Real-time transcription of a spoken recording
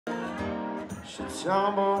should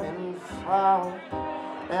tumble and fall,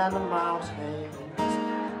 and the mountains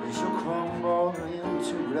shall crumble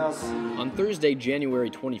into blossom. On Thursday, January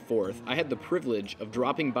 24th, I had the privilege of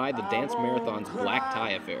dropping by the Dance Marathon's Black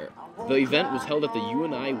Tie Affair. The event was held at the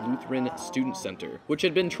UNI Lutheran Student Center, which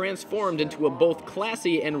had been transformed into a both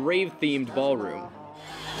classy and rave-themed ballroom.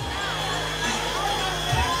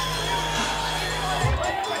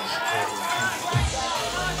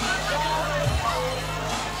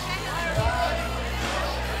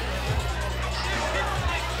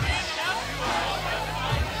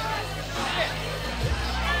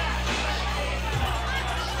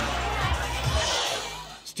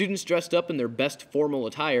 Students dressed up in their best formal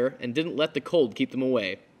attire and didn't let the cold keep them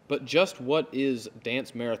away. But just what is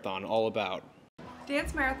Dance Marathon all about?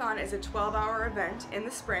 Dance Marathon is a 12-hour event in the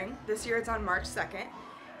spring. This year it's on March 2nd,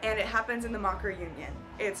 and it happens in the Mocker Union.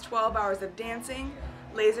 It's 12 hours of dancing,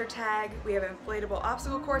 laser tag, we have inflatable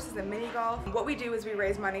obstacle courses and mini golf. What we do is we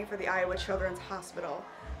raise money for the Iowa Children's Hospital.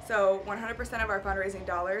 So 100% of our fundraising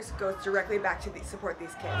dollars goes directly back to support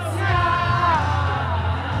these kids.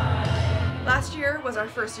 Last year was our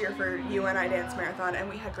first year for UNI Dance Marathon, and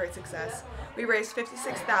we had great success. We raised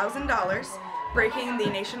 $56,000, breaking the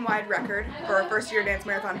nationwide record for our first year Dance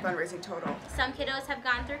Marathon fundraising total. Some kiddos have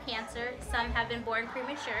gone through cancer, some have been born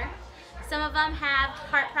premature, some of them have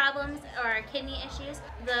heart problems or kidney issues.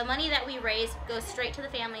 The money that we raise goes straight to the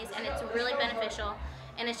families, and it's really beneficial,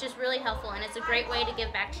 and it's just really helpful, and it's a great way to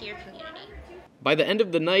give back to your community. By the end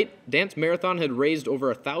of the night, Dance Marathon had raised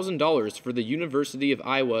over $1,000 for the University of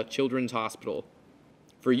Iowa Children's Hospital.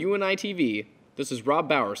 For UNI-TV, this is Rob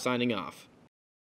Bauer signing off.